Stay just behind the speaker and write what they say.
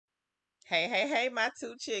Hey, my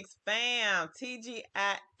two chicks fam.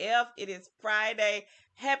 TGIF. It is Friday.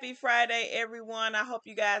 Happy Friday, everyone. I hope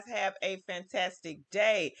you guys have a fantastic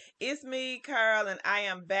day. It's me, Carl, and I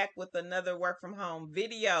am back with another work from home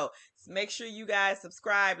video. Make sure you guys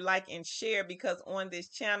subscribe, like, and share because on this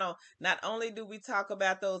channel, not only do we talk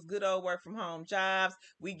about those good old work from home jobs,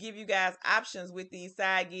 we give you guys options with these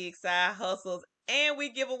side gigs, side hustles, and we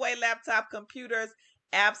give away laptop computers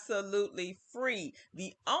absolutely free.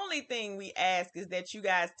 The only thing we ask is that you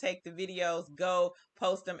guys take the videos, go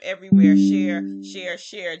post them everywhere,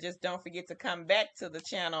 share. Just don't forget to come back to the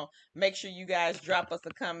channel. Make sure you guys drop us a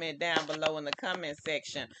comment down below in the comment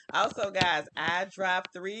section. Also, guys, I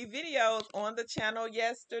dropped 3 videos on the channel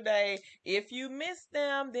yesterday. If you missed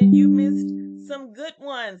them, then you missed some good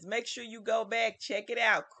ones. Make sure you go back, check it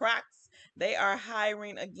out. Crocs, they are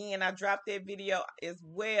hiring again. I dropped that video as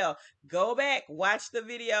well. Go back, watch the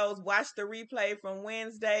videos, watch the replay from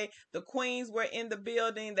Wednesday. The queens were in the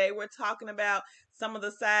building. They were talking about some of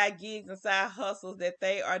the side gigs and side hustles that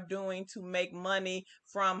they are doing to make money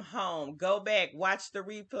from home. Go back, watch the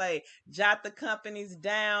replay, jot the companies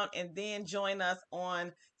down, and then join us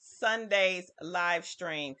on Sunday's live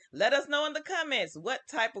stream. Let us know in the comments what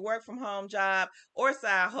type of work from home job or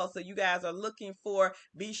side hustle you guys are looking for.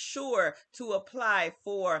 Be sure to apply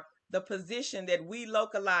for the position that We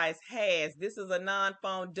Localize has. This is a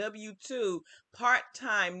non-phone W-2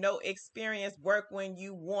 part-time, no experience work when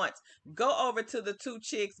you want. Go over to the Two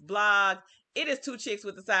Chicks blog. It is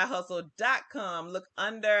twochickswithasideHustle.com. Look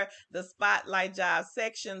under the Spotlight Jobs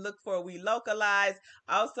section. Look for We Localize.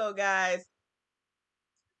 Also, guys,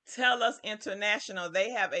 Tell Us International.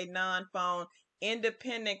 They have a non-phone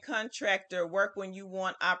independent contractor work when you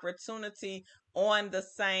want opportunity on the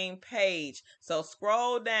same page. So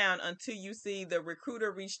scroll down until you see the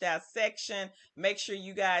recruiter reached out section. Make sure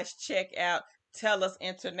you guys check out Tell Us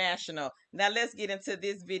International. Now let's get into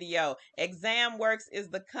this video. ExamWorks is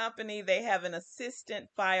the company. They have an assistant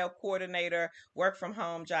file coordinator work from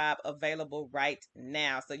home job available right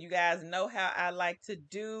now. So you guys know how I like to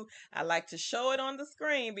do. I like to show it on the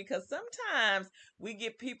screen because sometimes we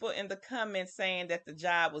get people in the comments saying that the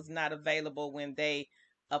job was not available when they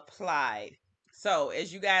applied. So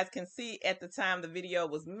as you guys can see at the time the video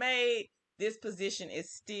was made, this position is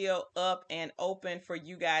still up and open for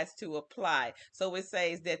you guys to apply. So it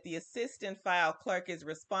says that the assistant file clerk is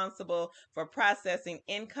responsible for processing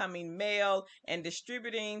incoming mail and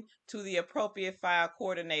distributing to the appropriate file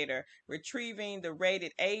coordinator, retrieving the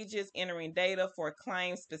rated ages, entering data for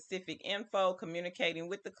client-specific info, communicating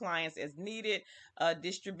with the clients as needed,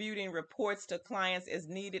 distributing reports to clients as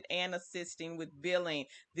needed, and assisting with billing.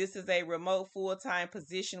 This is a remote full-time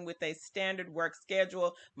position with a standard work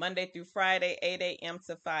schedule, Monday through Friday, 8 a.m.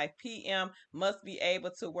 to 5 p.m. Must be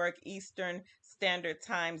able to work Eastern Standard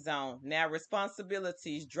Time Zone. Now,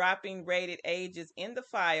 responsibilities: dropping rated ages in the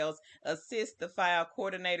files, assist the file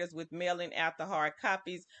coordinators with mailing out the hard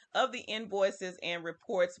copies of the invoices and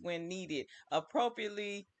reports when needed,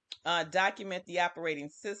 appropriately document the operating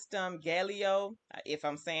system, Galileo, if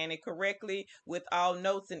I'm saying it correctly, with all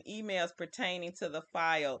notes and emails pertaining to the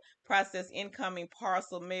file, process incoming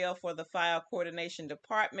parcel mail for the file coordination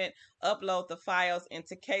department, upload the files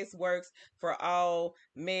into Caseworks for all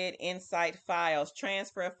Med Insight files,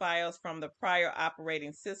 transfer files from the prior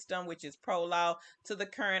operating system, which is ProLaw, to the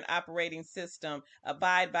current operating system,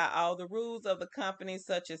 abide by all the rules of the company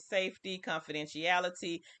such as safety,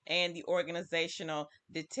 confidentiality, and the organizational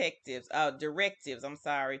directives,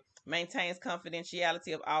 maintains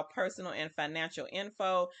confidentiality of all personal and financial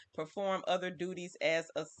info, perform other duties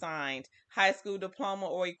as assigned. High school diploma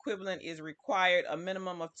or equivalent is required. A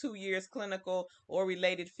minimum of 2 years clinical or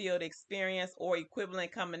related field experience or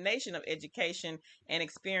equivalent combination of education and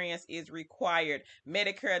experience is required.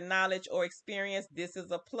 Medicare knowledge or experience, this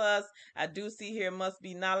is a plus. I do see here must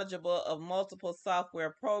be knowledgeable of multiple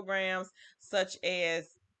software programs such as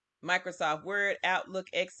Microsoft Word, Outlook,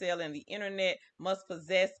 Excel, and the Internet. Must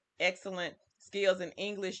possess excellent skills in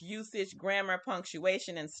English usage, grammar,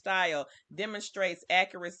 punctuation, and style. Demonstrates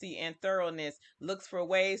accuracy and thoroughness. Looks for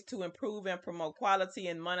ways to improve and promote quality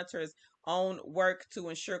and monitors own work to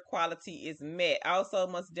ensure quality is met. Also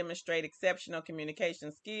must demonstrate exceptional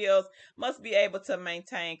communication skills. Must be able to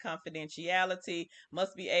maintain confidentiality.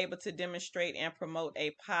 Must be able to demonstrate and promote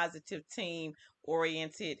a positive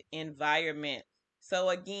team-oriented environment. So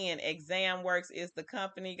again, ExamWorks is the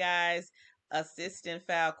company, guys. assistant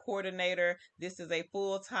file coordinator. This is a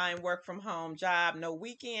full-time work from home job, no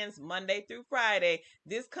weekends, Monday through Friday.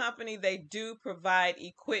 This company, they do provide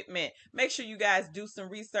equipment. Make sure you guys do some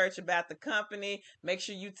research about the company. Make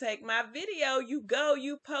sure you take my video, you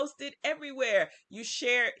post it everywhere. You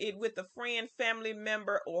share it with a friend, family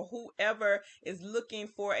member, or whoever is looking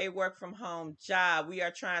for a work from home job. We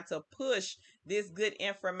are trying to push this good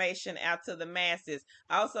information out to the masses.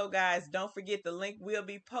 Also, guys, don't forget the link will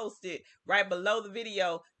be posted right below the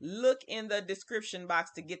video. Look in the description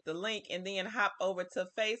box to get the link, and then hop over to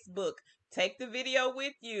Facebook. Take the video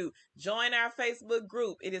with you. Join our Facebook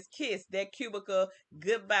group. It is Kiss That Cubicle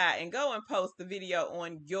Goodbye. And go and post the video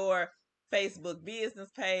on your Facebook business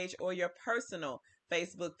page or your personal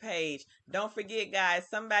Facebook page. Don't forget, guys,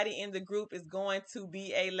 somebody in the group is going to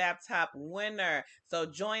be a laptop winner. So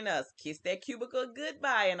join us. Kiss That Cubicle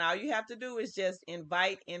Goodbye. And all you have to do is just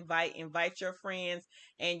invite your friends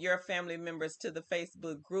and your family members to the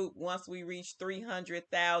Facebook group once we reach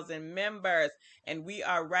 300,000 members. And we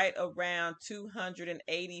are right around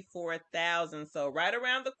 284,000. So right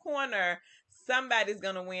around the corner, somebody's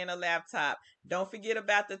going to win a laptop. Don't forget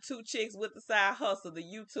about the 2 Chicks with the Side Hustle, the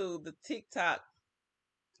YouTube, the TikTok,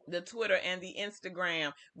 the Twitter, and the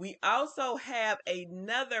Instagram. We also have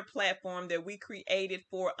another platform that we created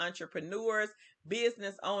for entrepreneurs,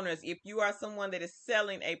 business owners. If you are someone that is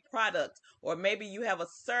selling a product, or maybe you have a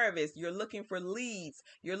service, you're looking for leads,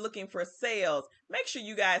 you're looking for sales, make sure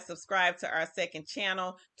you guys subscribe to our second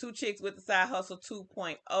channel, 2 Chicks with the Side Hustle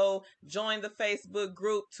 2.0. Join the Facebook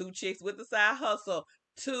group, 2 Chicks with the Side Hustle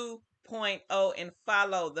 2.0, and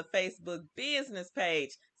follow the Facebook business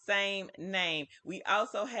page. Same name. We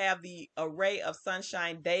also have the Array of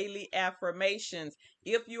Sunshine daily affirmations.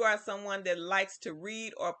 If you are someone that likes to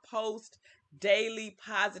read or post daily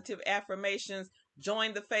positive affirmations,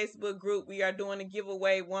 join the Facebook group. We are doing a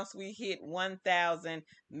giveaway once we hit 1,000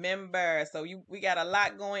 members. So we got a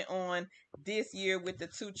lot going on this year with the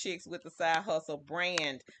 2 Chicks with the Side Hustle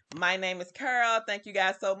brand. My name is Carol. Thank you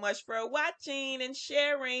guys so much for watching and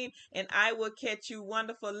sharing. And I will catch you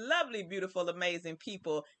wonderful, lovely, beautiful, amazing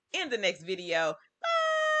people in the next video.